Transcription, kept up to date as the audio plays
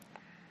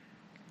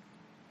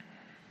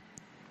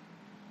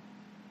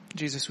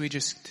Jesus, we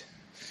just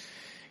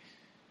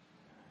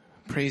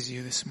praise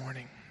you this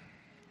morning.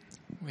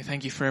 We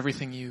thank you for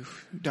everything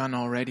you've done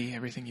already,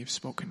 everything you've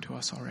spoken to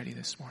us already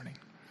this morning.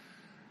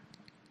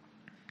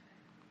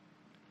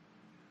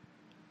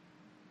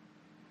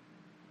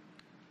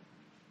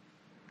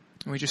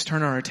 And we just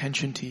turn our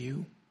attention to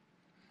you.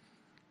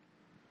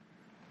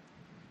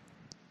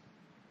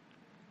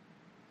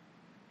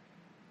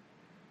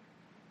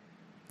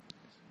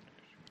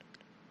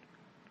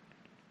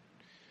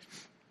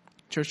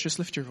 Church, just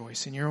lift your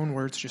voice. In your own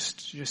words,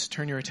 just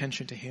turn your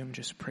attention to him.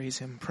 Just praise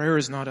him. Prayer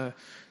is not a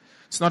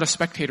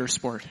spectator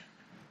sport.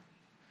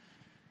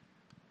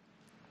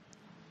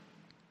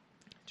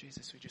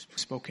 Jesus, we just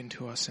spoken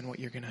to us and what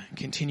you're going to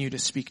continue to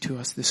speak to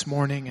us this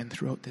morning and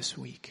throughout this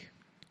week.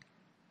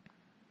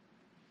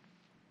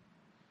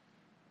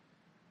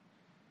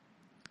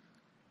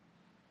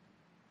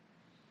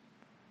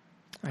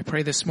 I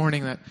pray this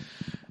morning that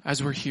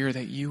as we're here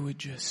that you would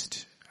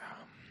just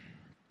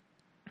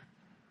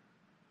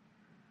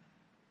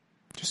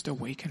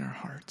awaken our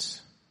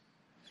hearts.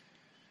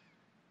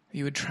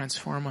 You would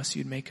transform us.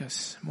 You'd make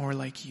us more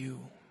like you.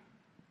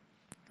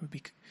 We would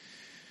be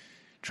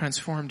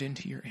transformed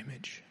into your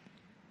image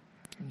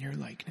and your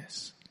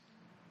likeness.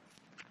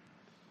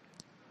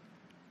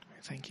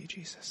 Thank you,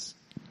 Jesus.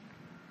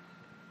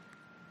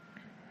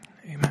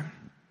 Amen.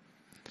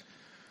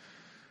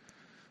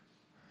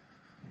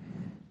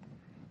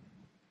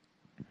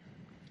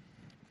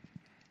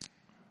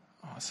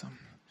 Awesome.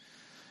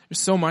 There's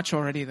so much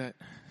already that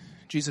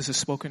Jesus has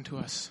spoken to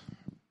us,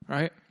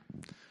 right?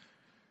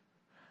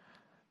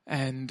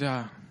 And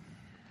I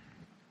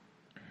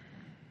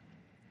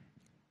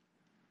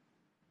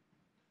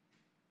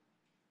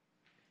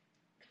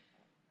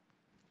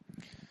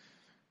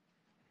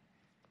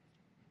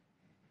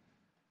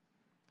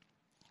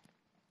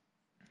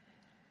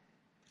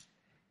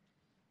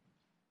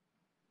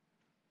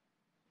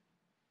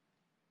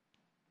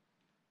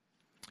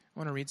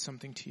want to read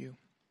something to you.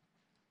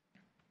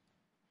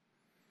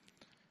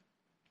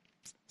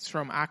 It's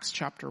from Acts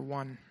chapter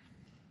 1.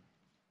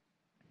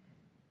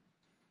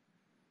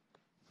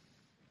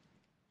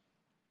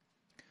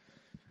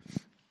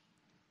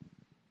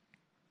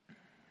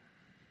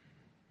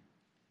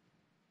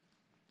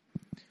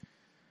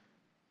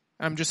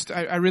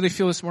 I really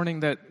feel this morning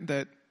that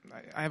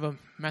I have a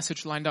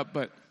message lined up,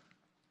 but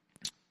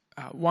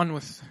one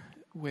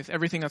with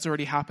everything that's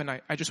already happened,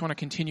 I just want to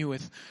continue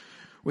with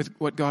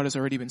what God has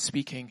already been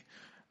speaking.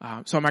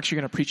 So I'm actually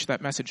going to preach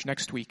that message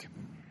next week.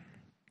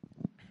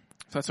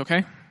 If that's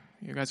okay?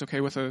 You guys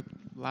okay with a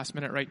last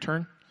minute right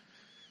turn?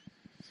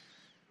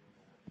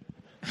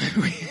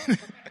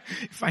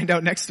 Find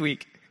out next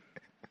week.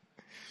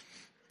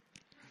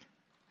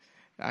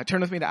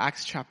 Turn with me to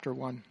Acts chapter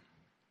 1.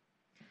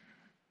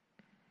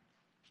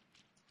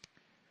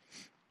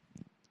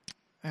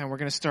 And we're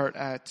going to start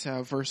at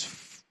verse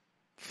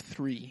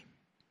 3.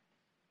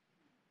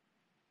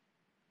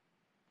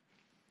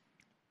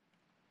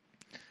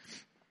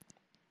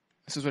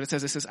 This is what it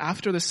says. It says,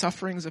 after the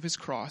sufferings of his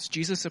cross,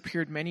 Jesus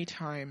appeared many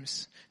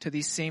times to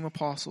these same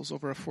apostles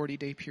over a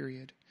 40-day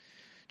period.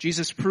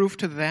 Jesus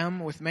proved to them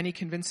with many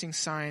convincing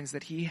signs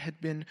that he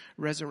had been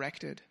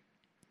resurrected.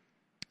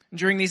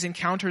 During these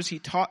encounters, he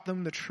taught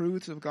them the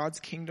truths of God's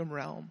kingdom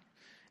realm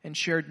and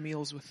shared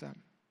meals with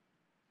them.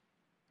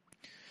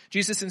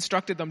 Jesus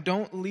instructed them,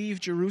 don't leave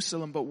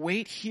Jerusalem, but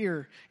wait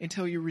here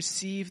until you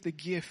receive the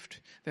gift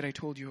that I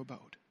told you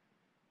about.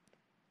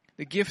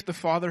 The gift the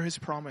Father has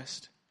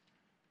promised.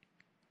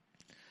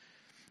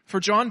 For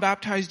John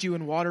baptized you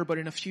in water, but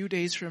in a few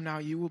days from now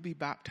you will be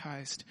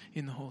baptized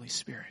in the Holy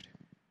Spirit.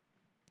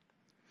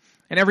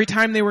 And every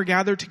time they were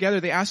gathered together,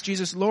 they asked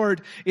Jesus,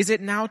 Lord, is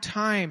it now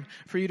time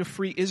for you to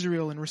free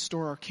Israel and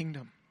restore our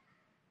kingdom?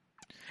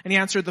 And he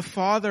answered, the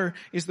Father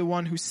is the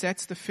one who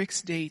sets the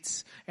fixed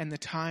dates and the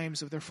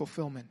times of their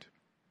fulfillment.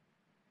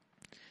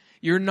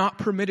 You're not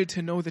permitted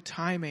to know the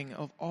timing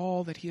of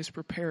all that he has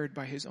prepared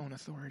by his own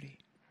authority.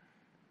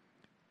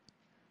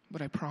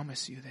 But I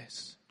promise you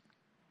this.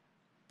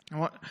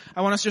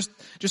 I want us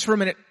just for a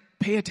minute,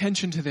 pay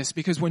attention to this,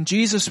 because when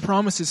Jesus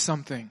promises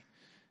something,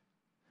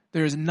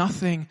 there is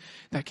nothing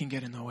that can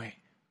get in the way.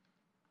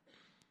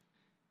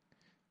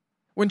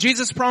 When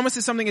Jesus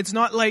promises something, it's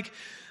not like,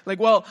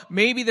 well,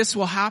 maybe this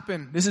will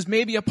happen. This is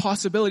maybe a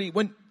possibility.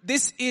 When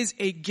this is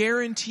a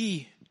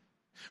guarantee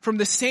from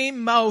the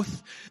same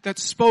mouth that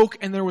spoke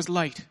and there was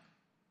light.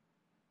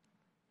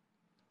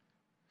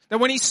 That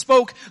when he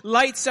spoke,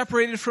 light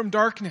separated from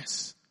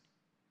darkness.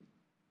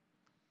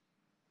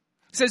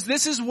 It says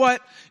this is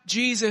what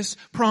Jesus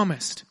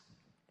promised.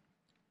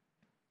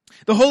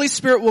 The Holy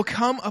Spirit will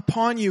come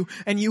upon you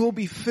and you will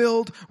be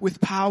filled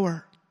with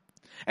power.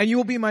 And you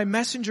will be my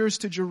messengers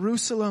to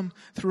Jerusalem,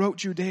 throughout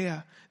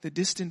Judea, the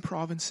distant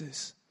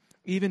provinces,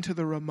 even to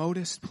the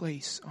remotest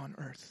place on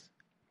earth.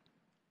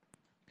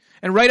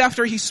 And right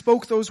after he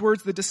spoke those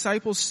words, the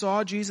disciples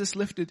saw Jesus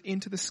lifted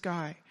into the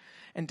sky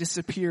and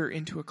disappear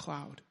into a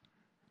cloud.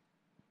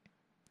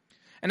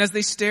 And as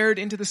they stared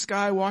into the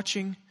sky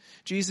watching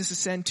Jesus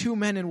ascend, two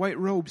men in white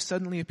robes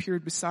suddenly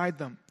appeared beside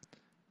them.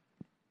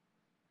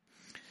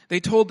 They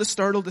told the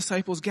startled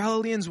disciples,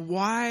 "Galileans,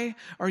 why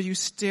are you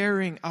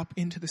staring up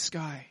into the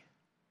sky?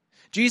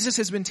 Jesus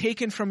has been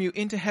taken from you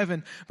into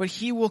heaven, but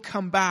he will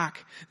come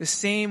back the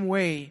same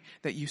way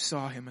that you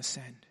saw him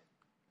ascend."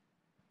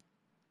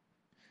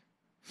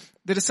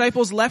 The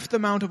disciples left the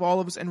Mount of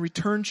Olives and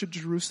returned to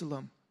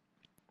Jerusalem,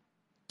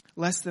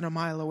 less than a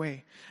mile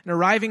away. And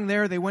arriving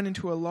there, they went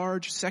into a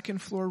large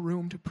second-floor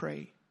room to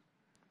pray.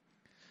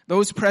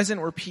 Those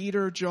present were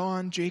Peter,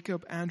 John,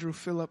 Jacob, Andrew,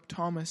 Philip,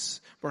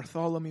 Thomas,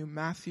 Bartholomew,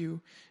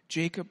 Matthew,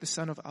 Jacob the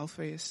son of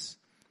Alphaeus,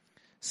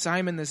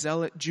 Simon the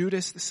Zealot,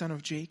 Judas the son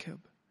of Jacob,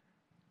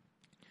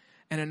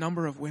 and a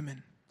number of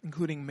women,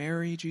 including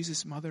Mary,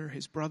 Jesus' mother,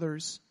 his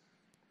brothers,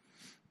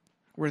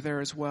 were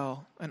there as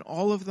well. And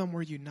all of them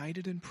were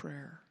united in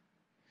prayer,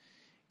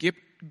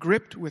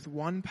 gripped with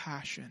one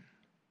passion,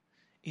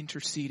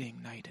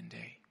 interceding night and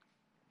day.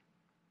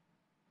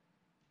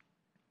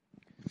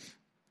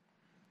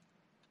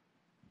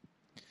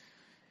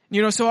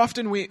 You know, so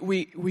often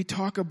we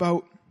talk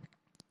about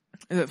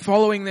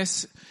following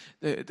this,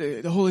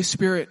 the Holy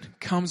Spirit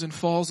comes and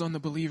falls on the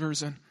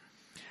believers, and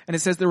it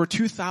says there were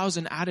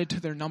 2,000 added to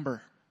their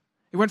number.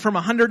 It went from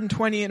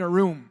 120 in a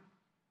room,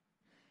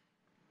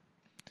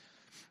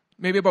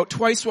 maybe about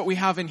twice what we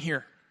have in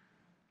here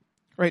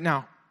right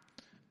now,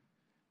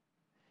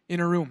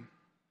 in a room,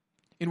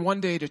 in one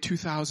day, to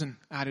 2,000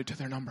 added to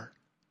their number.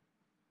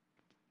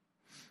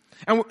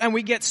 And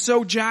we get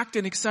so jacked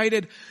and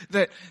excited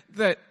that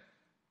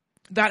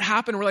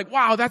happened. We're like,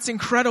 wow, that's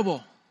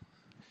incredible.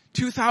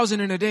 2,000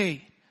 in a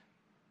day.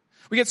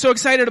 We get so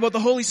excited about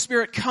the Holy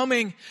Spirit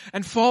coming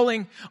and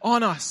falling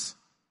on us,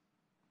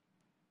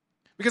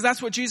 because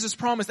that's what Jesus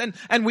promised.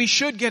 And we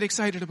should get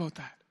excited about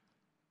that.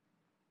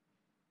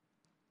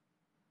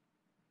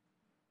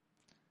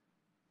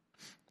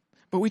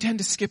 But we tend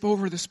to skip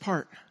over this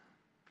part.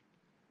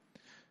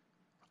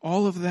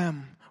 All of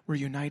them were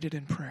united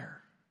in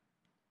prayer,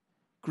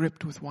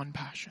 gripped with one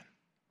passion,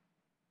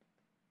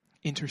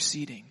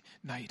 interceding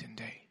night and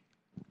day.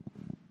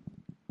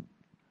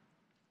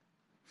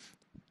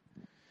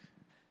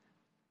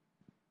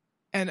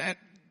 And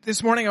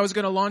this morning I was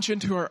going to launch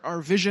into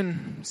our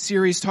vision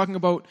series, talking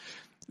about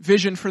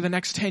vision for the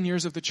next 10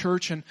 years of the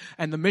church and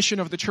the mission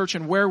of the church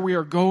and where we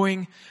are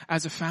going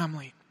as a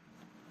family.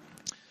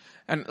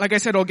 And like I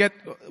said,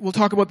 we'll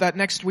talk about that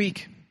next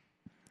week.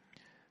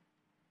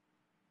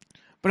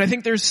 But I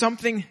think there's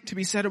something to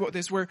be said about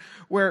this,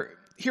 where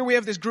here we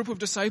have this group of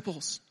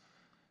disciples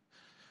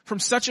from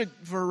such a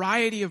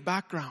variety of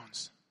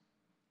backgrounds.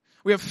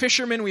 We have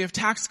fishermen, we have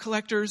tax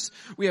collectors,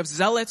 we have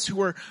zealots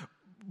who are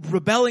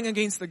rebelling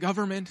against the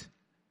government.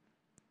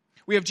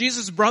 We have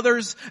Jesus'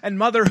 brothers and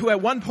mother who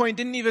at one point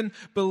didn't even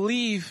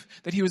believe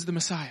that he was the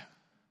Messiah,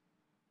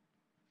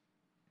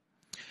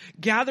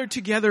 gathered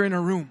together in a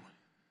room.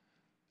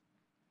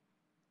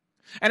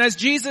 And as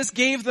Jesus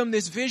gave them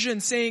this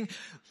vision saying,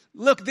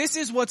 look, this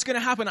is what's going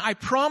to happen. I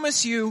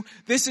promise you,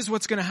 this is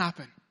what's going to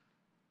happen.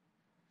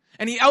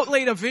 And he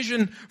outlaid a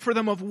vision for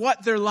them of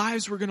what their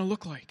lives were going to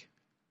look like.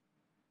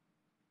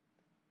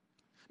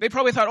 They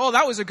probably thought, oh,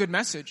 that was a good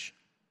message.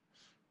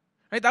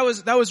 Right? That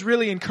was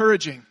really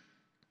encouraging.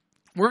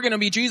 We're going to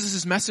be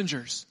Jesus'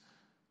 messengers.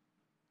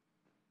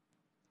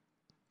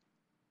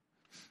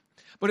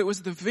 But it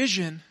was the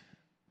vision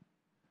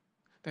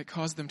that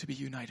caused them to be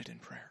united in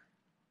prayer.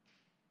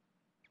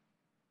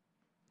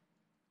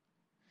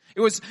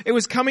 It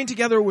was coming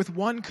together with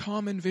one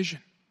common vision,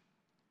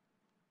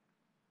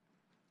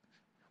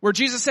 where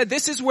Jesus said,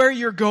 this is where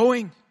you're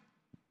going.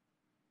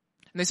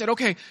 And they said,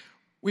 okay,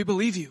 we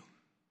believe you.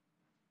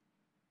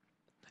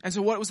 And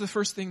so what was the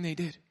first thing they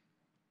did?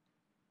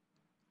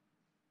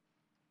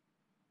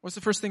 What's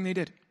the first thing they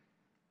did?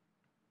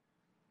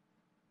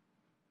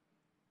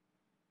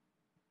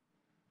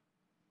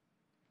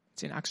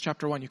 It's in Acts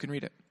chapter 1. You can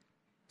read it.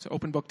 It's an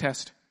open book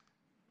test.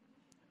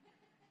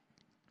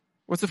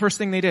 What's the first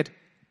thing they did?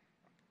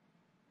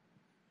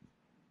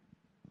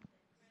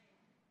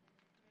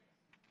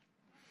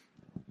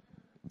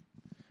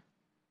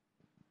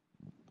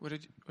 What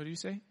did you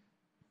say?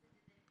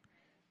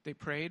 They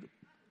prayed.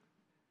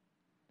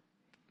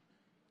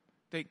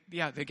 They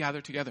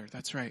gathered together.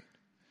 That's right.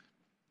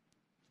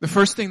 The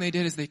first thing they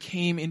did is they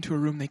came into a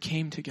room. They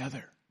came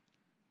together.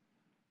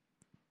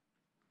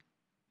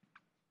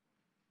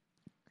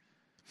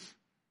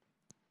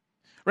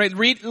 Right?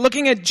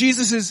 Looking at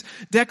Jesus'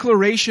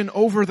 declaration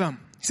over them.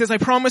 He says, I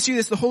promise you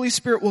this, the Holy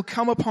Spirit will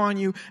come upon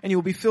you and you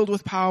will be filled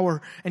with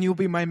power and you will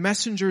be my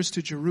messengers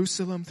to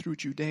Jerusalem, through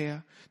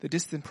Judea, the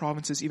distant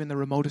provinces, even the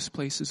remotest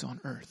places on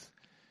earth.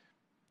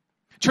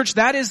 Church,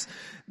 that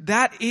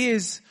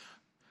is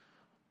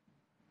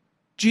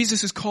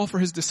Jesus' call for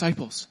his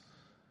disciples.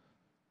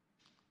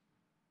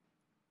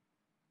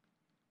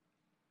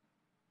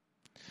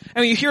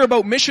 And you hear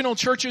about missional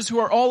churches who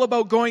are all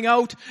about going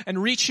out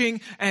and reaching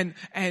and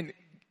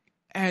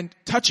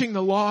touching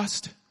the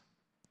lost.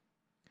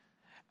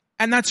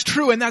 And that's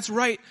true and that's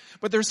right.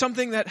 But there's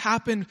something that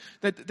happened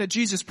that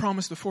Jesus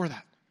promised before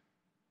that.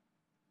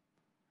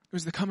 It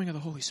was the coming of the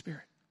Holy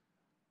Spirit.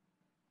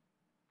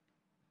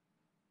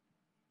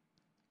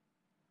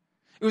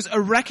 It was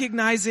a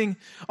recognizing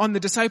on the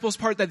disciples'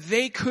 part that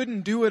they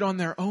couldn't do it on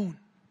their own.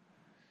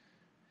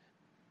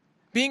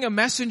 Being a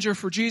messenger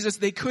for Jesus,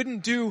 they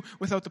couldn't do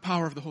without the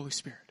power of the Holy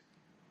Spirit.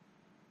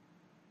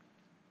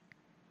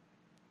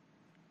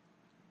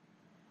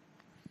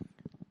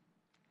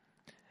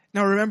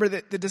 Now remember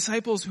that the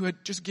disciples who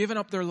had just given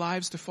up their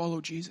lives to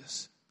follow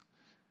Jesus,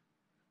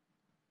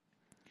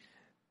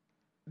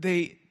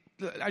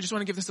 I just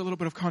want to give this a little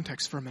bit of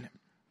context for a minute.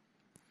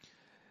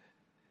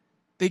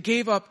 They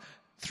gave up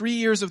 3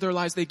 years of their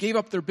lives. They gave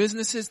up their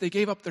businesses. They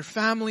gave up their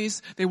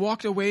families. They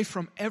walked away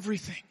from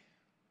everything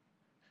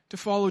to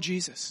follow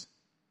Jesus.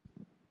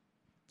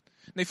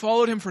 They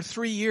followed him for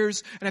 3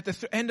 years, and at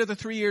the end of the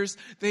 3 years,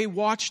 they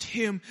watched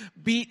him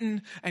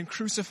beaten and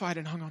crucified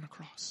and hung on a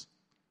cross.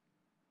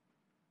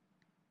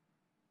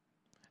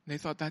 And they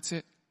thought, that's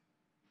it.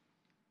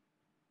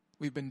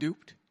 We've been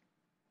duped.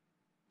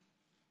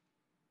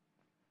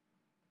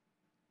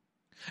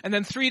 And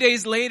then 3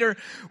 days later,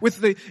 with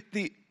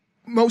the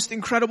most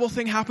incredible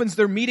thing happens,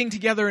 they're meeting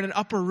together in an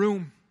upper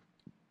room.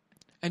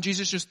 And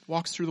Jesus just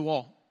walks through the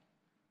wall.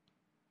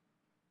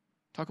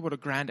 Talk about a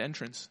grand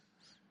entrance.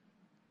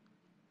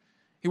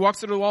 He walks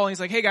through the wall and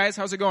he's like, hey guys,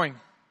 how's it going?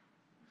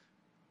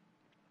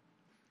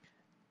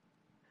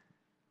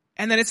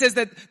 And then it says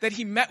that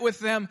he met with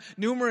them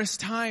numerous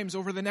times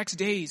over the next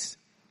days,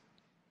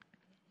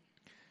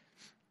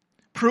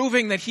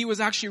 proving that he was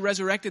actually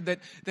resurrected,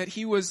 that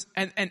he was,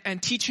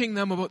 and teaching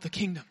them about the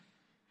kingdom.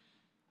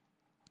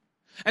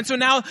 And so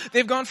now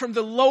they've gone from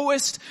the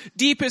lowest,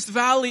 deepest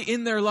valley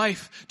in their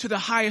life to the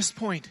highest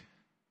point.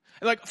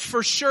 Like,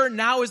 for sure,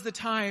 now is the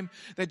time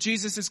that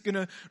Jesus is going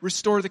to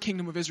restore the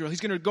kingdom of Israel.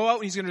 He's going to go out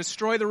and he's going to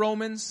destroy the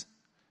Romans.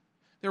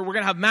 We're going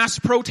to have mass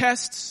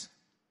protests.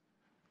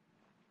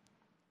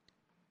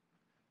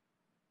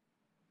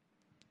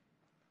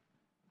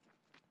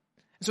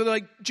 So they're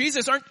like,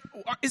 Jesus,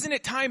 isn't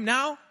it time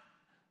now?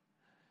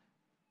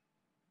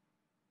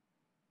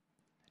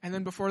 And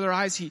then before their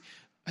eyes, he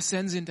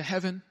ascends into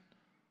heaven.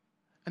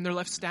 And they're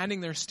left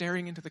standing there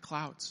staring into the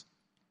clouds.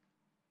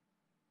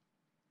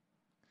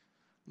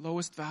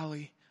 Lowest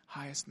valley,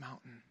 highest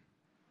mountain.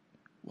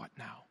 What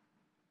now?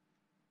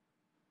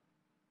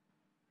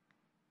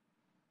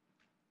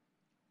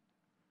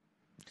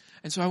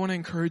 And so I want to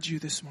encourage you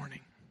this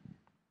morning.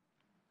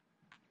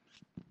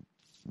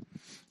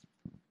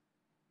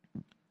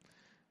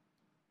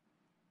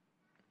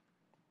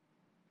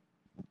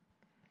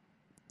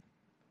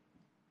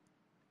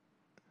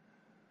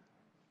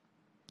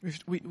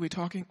 We're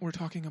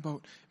talking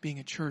about being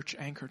a church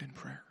anchored in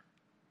prayer.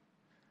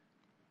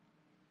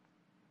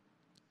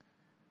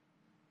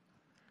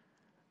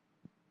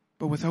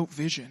 But without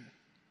vision,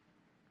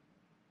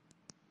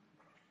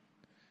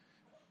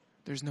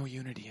 there's no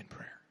unity in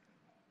prayer.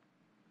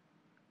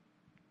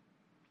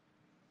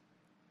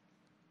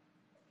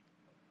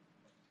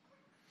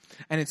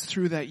 And it's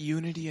through that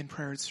unity in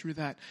prayer, it's through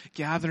that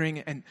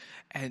gathering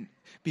and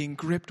being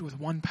gripped with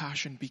one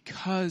passion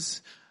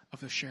because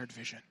of the shared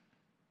vision,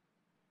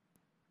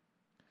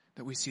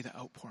 that we see the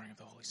outpouring of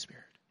the Holy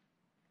Spirit.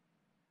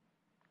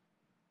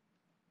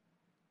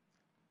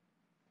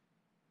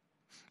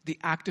 The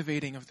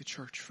activating of the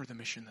church for the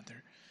mission that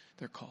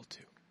they're called to.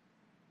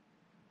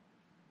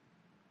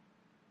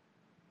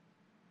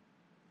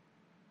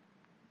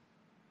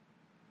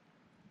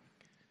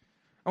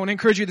 I want to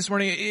encourage you this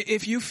morning,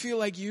 if you feel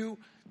like you,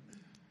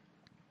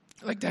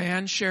 like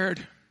Diane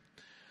shared,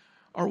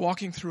 are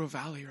walking through a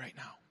valley right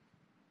now.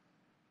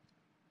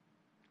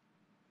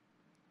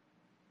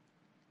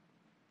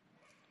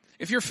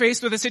 If you're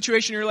faced with a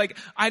situation, you're like,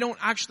 I don't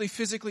actually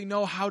physically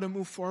know how to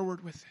move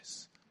forward with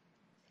this.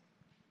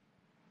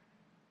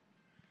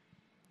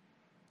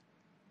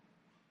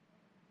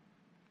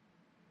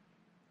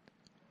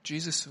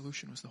 Jesus'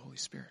 solution was the Holy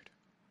Spirit.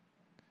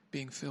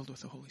 Being filled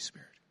with the Holy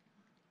Spirit.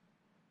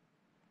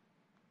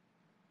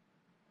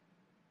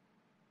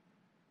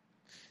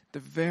 The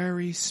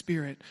very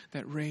Spirit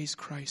that raised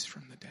Christ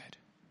from the dead.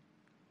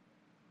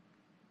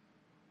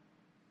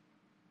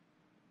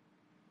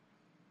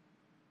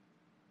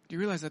 Do you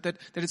realize that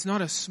it's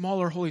not a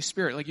smaller Holy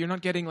Spirit? Like, you're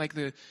not getting like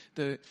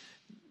the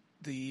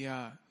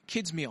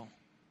kids meal.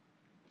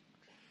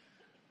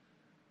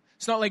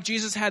 It's not like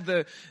Jesus had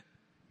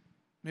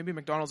maybe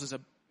McDonald's is a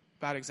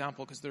bad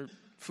example because their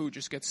food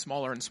just gets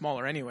smaller and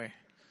smaller anyway.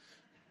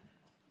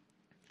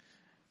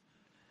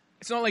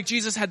 It's not like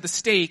Jesus had the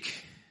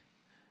steak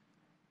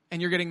and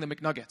you're getting the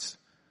McNuggets.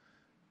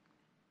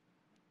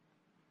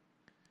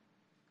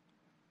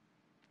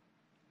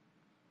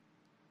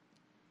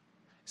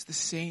 It's the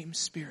same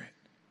Spirit.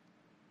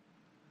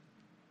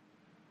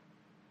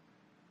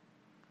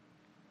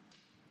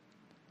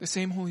 The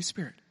same Holy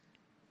Spirit.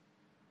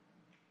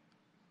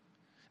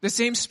 The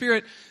same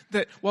Spirit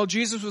that while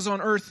Jesus was on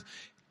earth,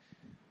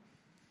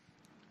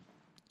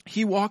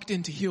 he walked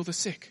in to heal the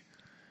sick,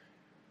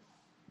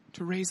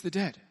 to raise the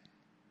dead.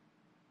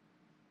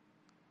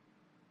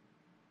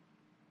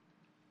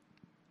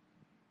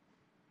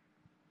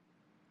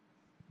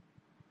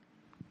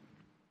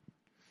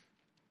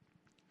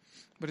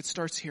 But it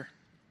starts here.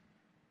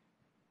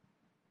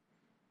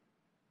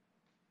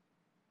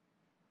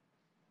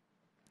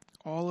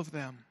 of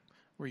them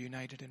were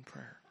united in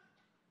prayer,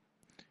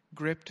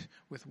 gripped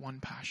with one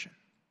passion,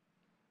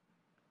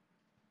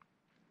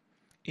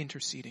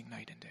 interceding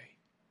night and day.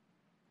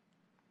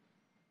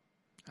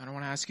 And I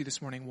want to ask you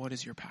this morning, what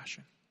is your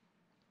passion?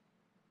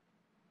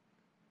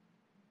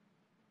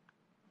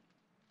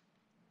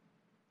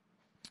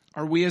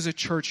 Are we as a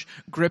church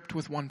gripped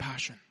with one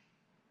passion?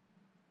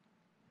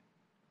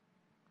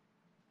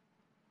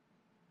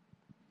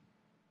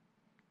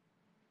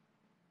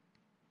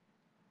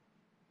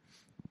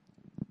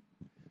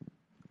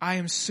 I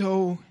am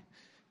so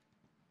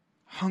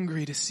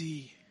hungry to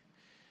see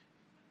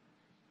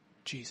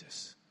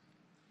Jesus.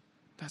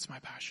 That's my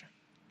passion.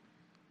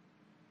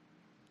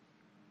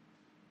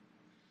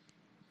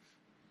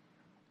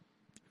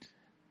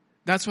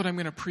 That's what I'm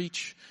going to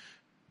preach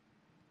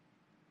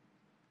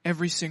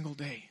every single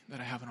day that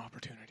I have an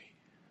opportunity.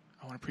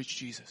 I want to preach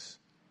Jesus.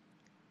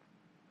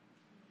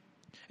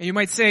 And you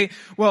might say,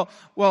 well,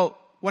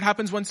 what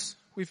happens once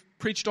we've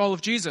preached all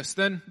of Jesus?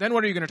 Then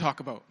what are you going to talk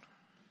about?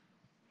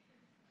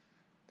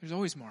 There's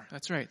always more.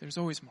 That's right. There's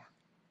always more.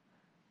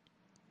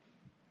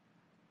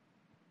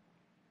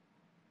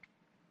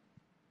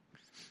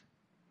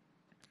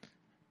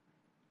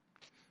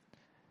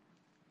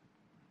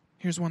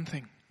 Here's one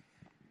thing.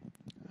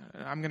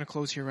 I'm going to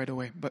close here right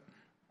away, but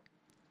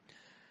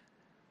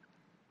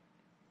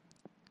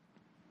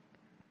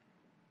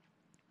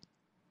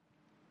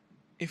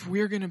if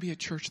we're going to be a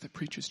church that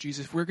preaches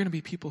Jesus, if we're going to be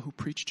people who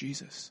preach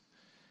Jesus,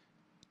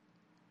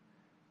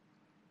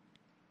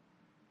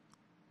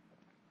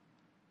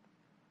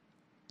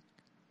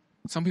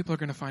 some people are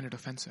going to find it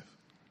offensive.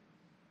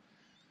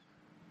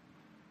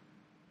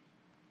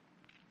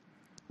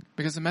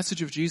 Because the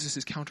message of Jesus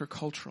is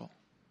countercultural.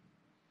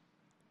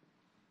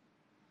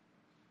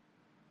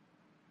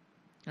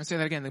 I'll say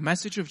that again. The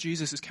message of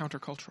Jesus is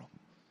countercultural.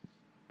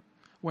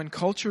 When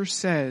culture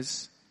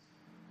says,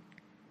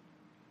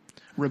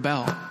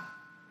 rebel,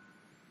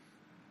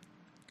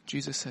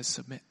 Jesus says,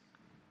 submit.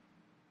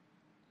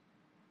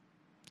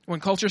 When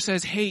culture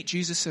says hate,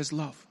 Jesus says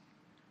love.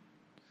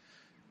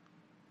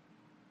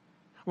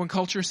 When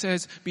culture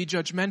says be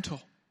judgmental,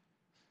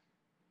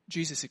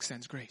 Jesus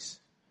extends grace.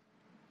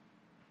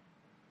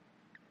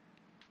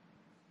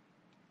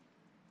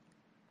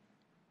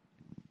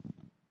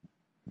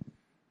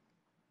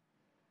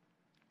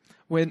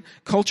 When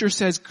culture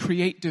says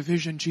create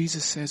division,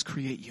 Jesus says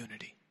create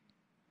unity.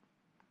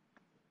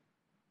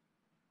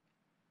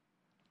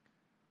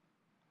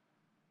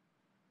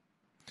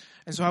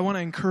 And so I want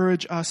to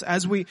encourage us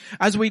as we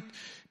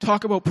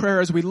talk about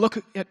prayer, as we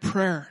look at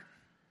prayer,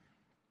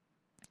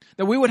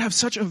 that we would have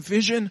such a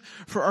vision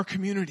for our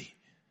community.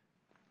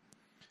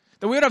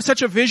 That we would have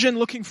such a vision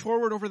looking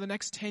forward over the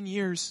next 10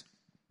 years.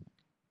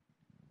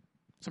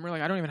 Some are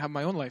like, I don't even have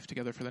my own life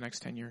together for the next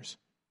 10 years.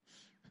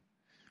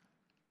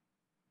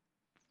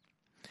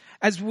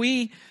 As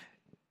we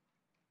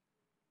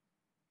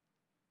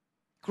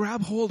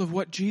grab hold of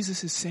what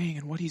Jesus is saying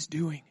and what he's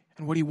doing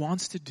and what he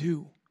wants to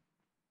do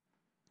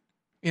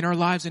in our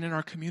lives and in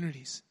our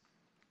communities,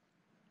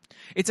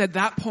 it's at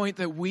that point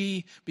that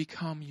we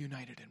become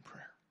united in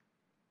prayer.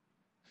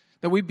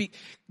 That we be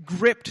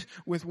gripped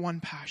with one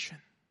passion.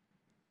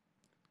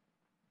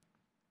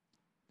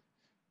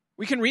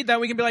 We can read that,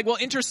 we can be like, well,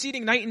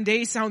 interceding night and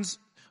day sounds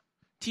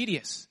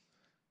tedious.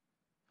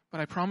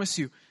 But I promise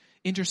you,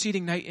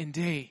 interceding night and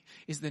day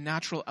is the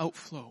natural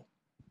outflow.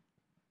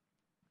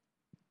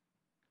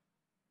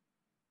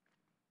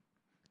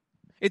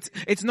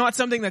 It's not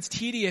something that's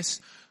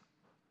tedious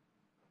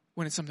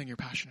when it's something you're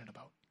passionate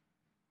about.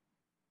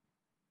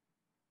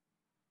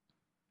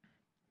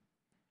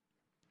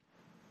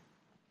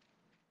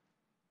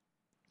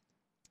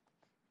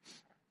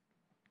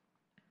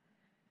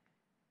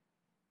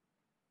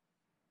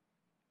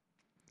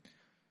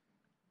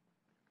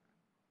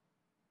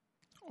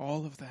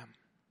 All of them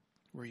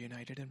were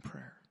united in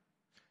prayer,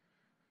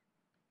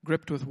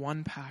 gripped with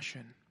one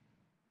passion,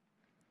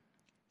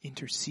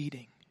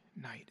 interceding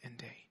night and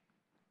day.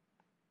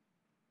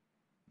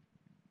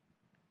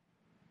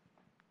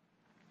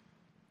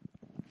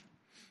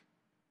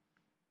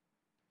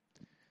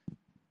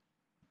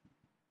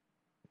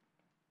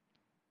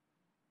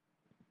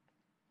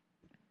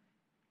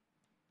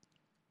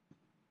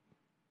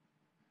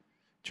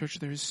 Church,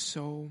 there is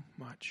so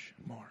much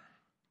more.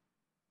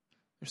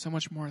 There's so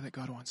much more that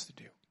God wants to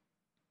do.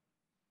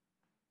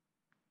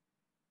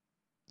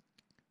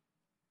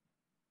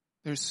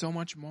 There's so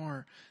much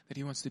more that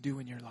he wants to do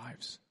in your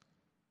lives.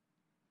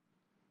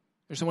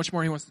 There's so much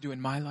more he wants to do in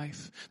my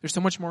life. There's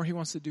so much more he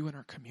wants to do in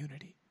our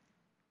community.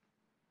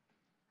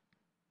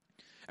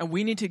 And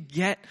we need to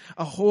get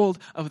a hold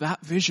of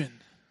that vision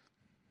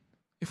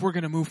if we're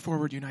going to move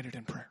forward united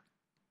in prayer.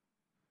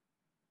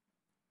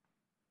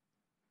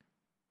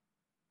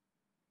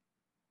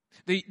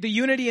 The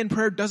unity in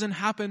prayer doesn't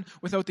happen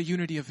without the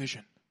unity of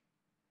vision.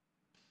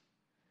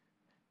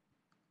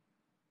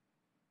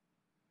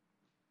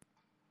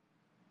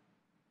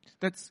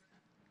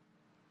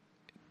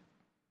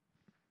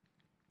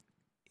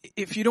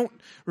 If you don't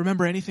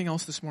remember anything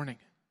else this morning,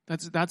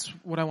 That's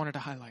what I wanted to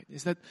highlight,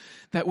 is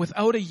that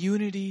without a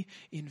unity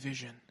in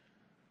vision,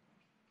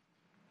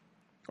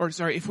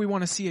 if we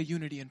want to see a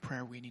unity in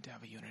prayer, we need to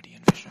have a unity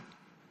in vision.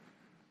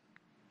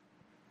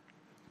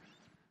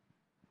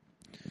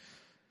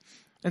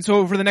 And so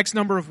over the next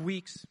number of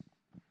weeks,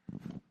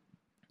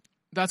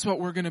 that's what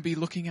we're going to be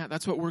looking at.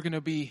 That's what we're going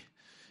to be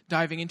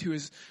diving into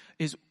is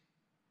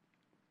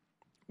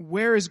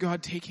where is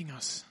God taking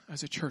us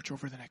as a church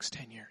over the next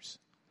 10 years?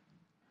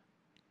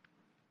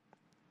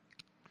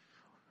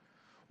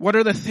 What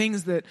are the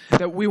things that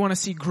we want to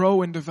see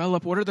grow and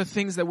develop? What are the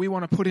things that we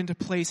want to put into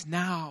place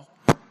now?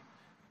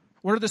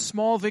 What are the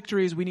small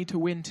victories we need to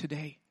win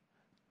today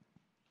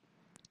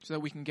so that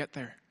we can get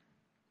there?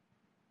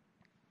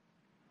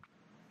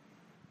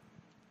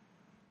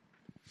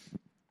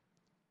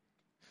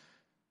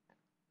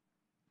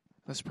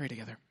 Let's pray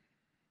together.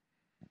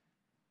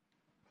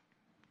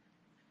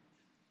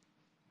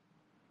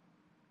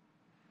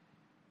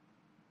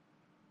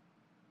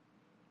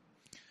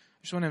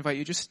 I just want to invite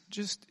you,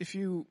 just if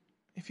you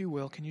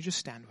will, can you just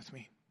stand with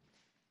me?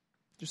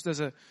 Just as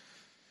a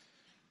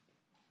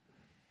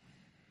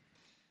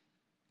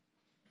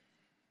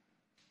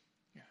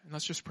and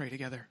let's just pray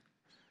together.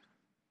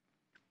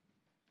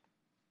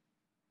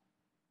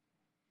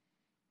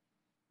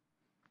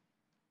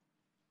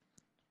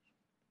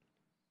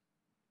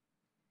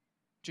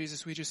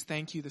 Jesus, we just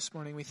thank you this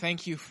morning. We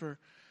thank you for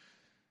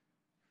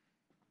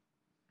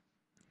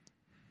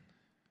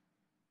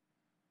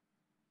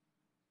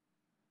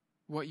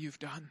what you've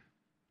done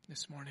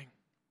this morning.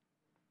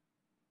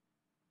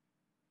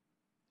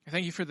 I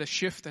thank you for the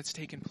shift that's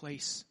taken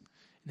place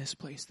in this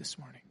place this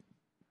morning.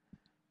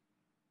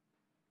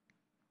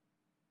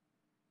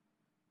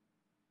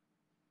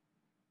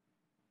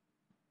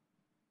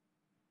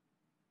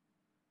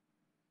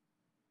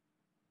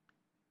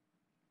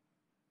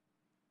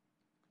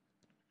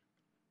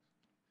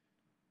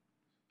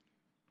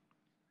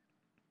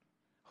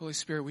 Holy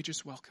Spirit, we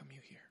just welcome you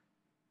here.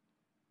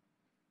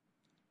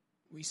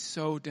 We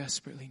so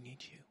desperately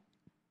need you.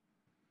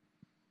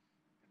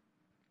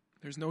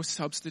 There's no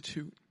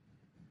substitute.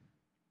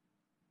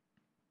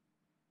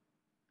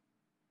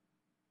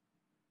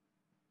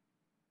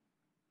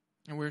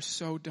 And we're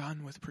so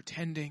done with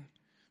pretending.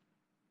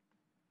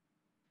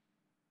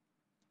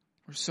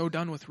 We're so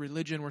done with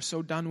religion. We're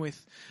so done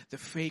with the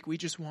fake. We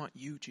just want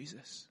you,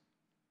 Jesus.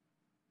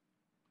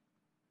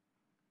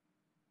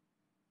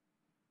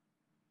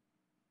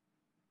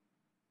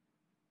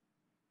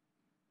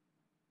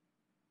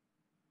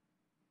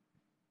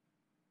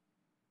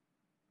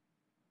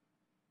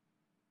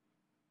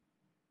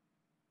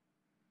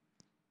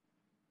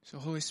 So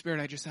Holy Spirit,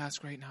 I just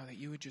ask right now that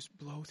you would just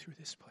blow through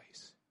this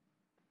place.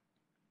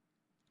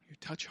 You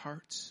touch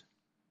hearts.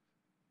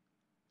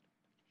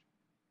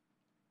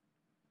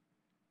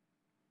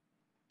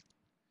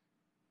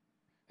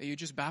 That you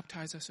just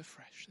baptize us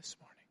afresh this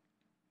morning.